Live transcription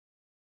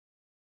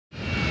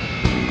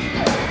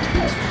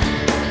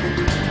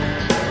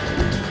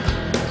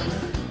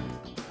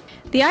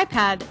The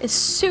iPad is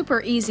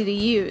super easy to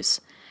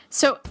use,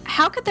 so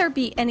how could there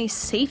be any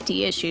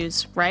safety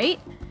issues,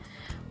 right?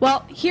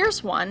 Well,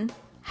 here's one.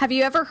 Have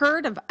you ever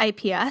heard of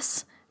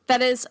IPS?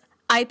 That is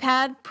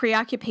iPad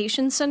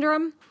preoccupation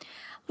syndrome.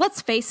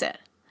 Let's face it,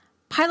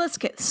 pilots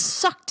get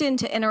sucked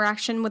into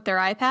interaction with their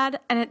iPad,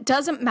 and it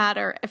doesn't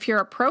matter if you're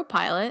a pro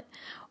pilot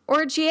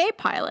or a GA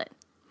pilot.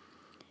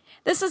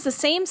 This is the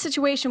same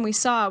situation we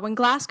saw when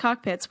glass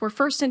cockpits were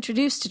first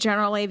introduced to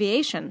general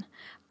aviation.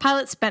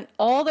 Pilots spent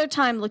all their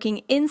time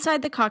looking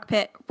inside the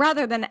cockpit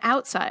rather than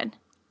outside.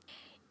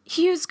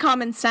 Use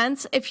common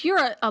sense. If you're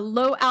at a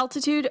low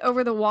altitude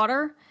over the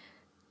water,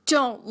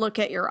 don't look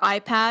at your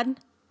iPad.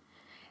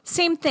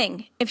 Same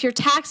thing, if you're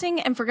taxiing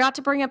and forgot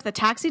to bring up the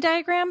taxi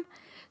diagram,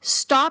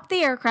 stop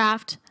the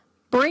aircraft,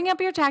 bring up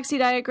your taxi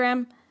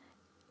diagram,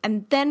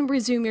 and then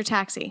resume your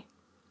taxi.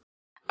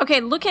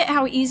 Okay, look at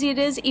how easy it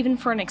is even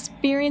for an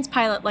experienced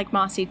pilot like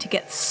Mossy to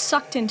get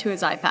sucked into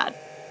his iPad.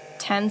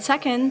 10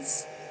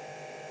 seconds.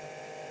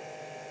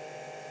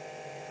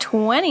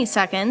 20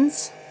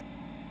 seconds.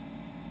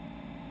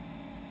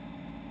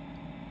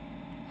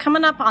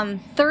 Coming up on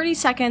 30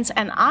 seconds,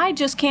 and I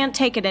just can't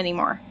take it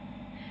anymore.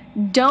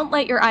 Don't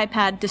let your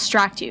iPad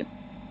distract you.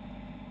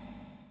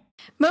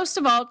 Most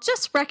of all,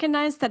 just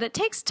recognize that it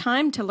takes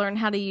time to learn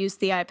how to use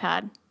the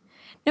iPad.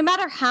 No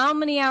matter how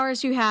many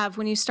hours you have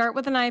when you start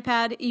with an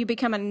iPad, you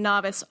become a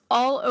novice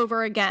all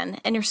over again,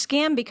 and your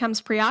scan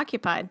becomes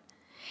preoccupied.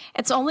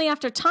 It's only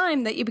after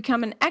time that you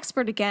become an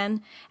expert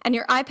again, and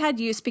your iPad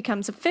use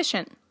becomes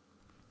efficient.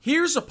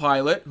 Here's a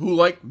pilot who,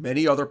 like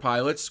many other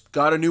pilots,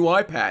 got a new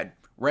iPad,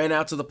 ran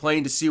out to the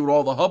plane to see what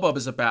all the hubbub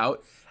is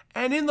about,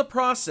 and in the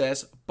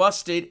process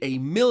busted a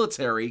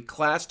military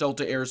Class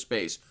Delta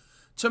airspace.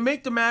 To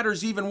make the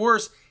matters even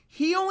worse,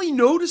 he only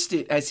noticed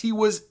it as he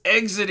was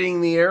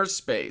exiting the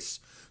airspace.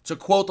 To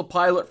quote the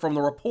pilot from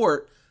the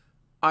report,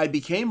 "I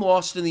became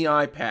lost in the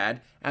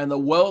iPad and the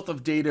wealth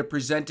of data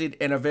presented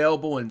and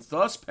available and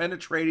thus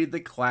penetrated the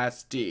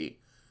Class D."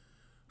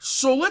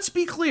 So let's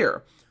be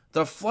clear.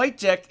 The flight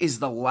deck is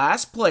the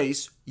last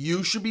place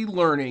you should be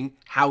learning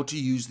how to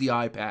use the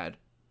iPad.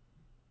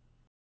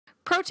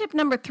 Pro tip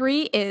number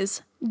 3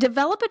 is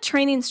develop a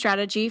training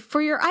strategy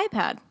for your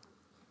iPad.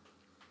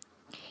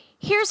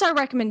 Here's our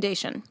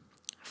recommendation.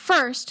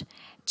 First,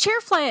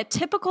 chair fly a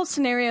typical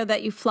scenario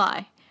that you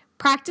fly.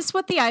 Practice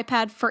with the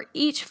iPad for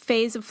each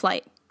phase of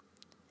flight.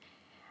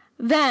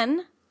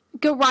 Then,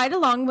 go ride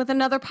along with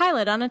another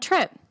pilot on a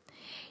trip.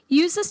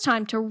 Use this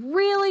time to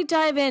really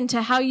dive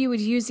into how you would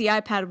use the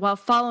iPad while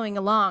following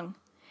along.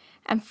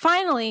 And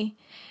finally,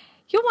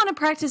 you'll want to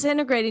practice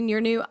integrating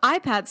your new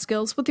iPad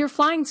skills with your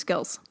flying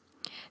skills.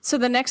 So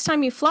the next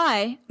time you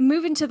fly,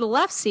 move into the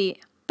left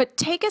seat, but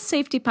take a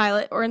safety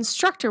pilot or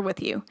instructor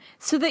with you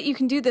so that you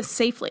can do this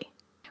safely.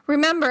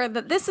 Remember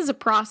that this is a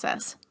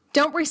process.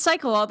 Don't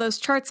recycle all those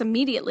charts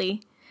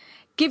immediately.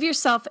 Give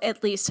yourself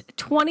at least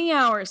 20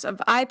 hours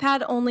of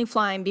iPad-only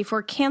flying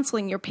before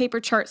canceling your paper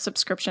chart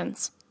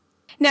subscriptions.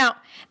 Now,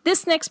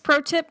 this next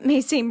pro tip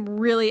may seem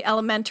really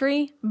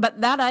elementary,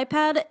 but that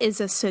iPad is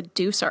a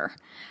seducer.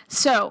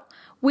 So,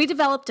 we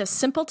developed a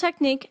simple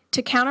technique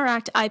to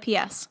counteract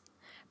IPS.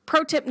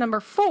 Pro tip number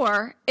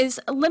 4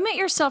 is limit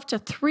yourself to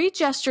 3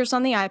 gestures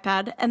on the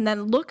iPad and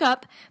then look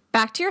up,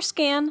 back to your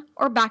scan,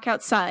 or back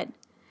outside.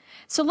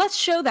 So let's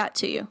show that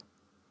to you.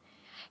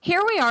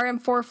 Here we are in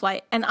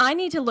ForeFlight, and I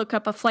need to look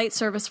up a flight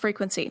service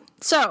frequency.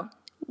 So,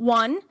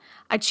 1,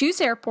 I choose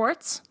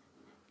airports.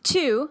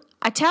 2,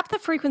 I tap the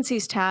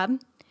frequencies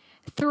tab.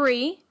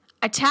 3,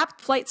 I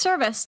tap flight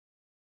service.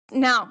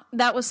 Now,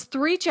 that was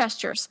 3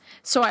 gestures.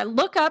 So I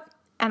look up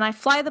and I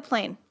fly the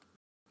plane.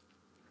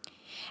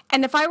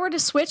 And if I were to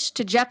switch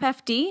to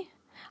JEP-FD,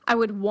 I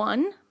would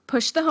 1,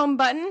 push the home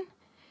button.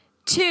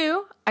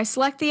 2, I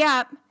select the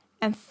app.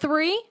 And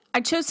 3,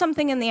 I chose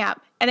something in the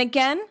app. And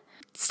again,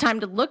 it's time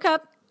to look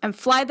up and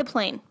fly the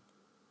plane.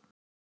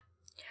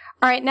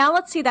 All right, now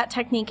let's see that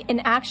technique in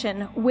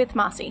action with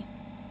Mossy.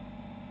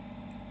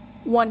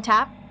 1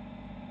 tap,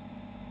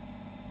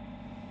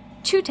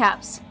 2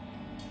 taps,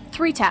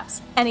 3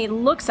 taps, and he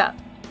looks up.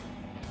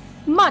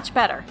 Much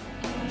better.